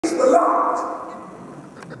gates were locked,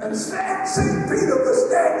 and St. Peter was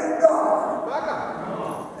standing guard.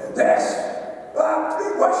 And that's Bob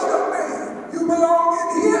Threatt. What's your name? You belong in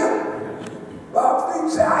here? Bob Threatt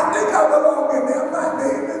said, I think I belong in there. My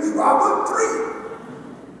name is Robert Threatt.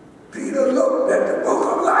 Peter looked at the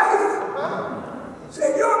book of life,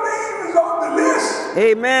 said, your name is on the list.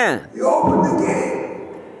 Amen. He opened the gate.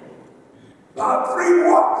 Bob Threatt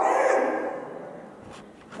walked in.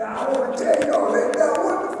 Now I want to tell y'all, ain't that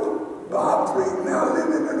wonderful? Bob Threatt now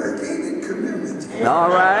living in a gated community. All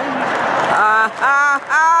right. Ha ha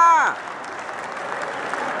ha.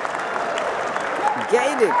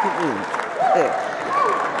 Gated community. Yeah.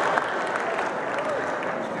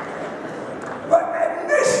 But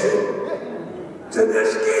admission to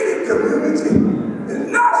this gated community is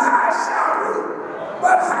not high salary,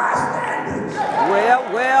 but high standards.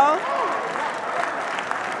 Well,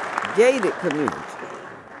 gated community.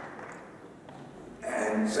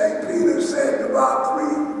 And St. Peter said to Bob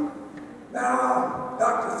Threatt, now,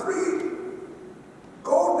 Dr. Threatt,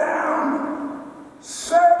 go down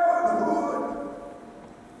Servanthood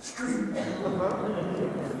Street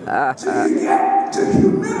till you get to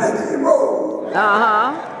Humility Road.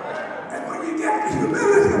 And when you get to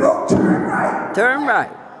Humility Road, turn right. Turn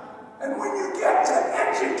right. And when you get to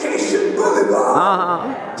Education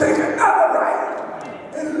Boulevard, take a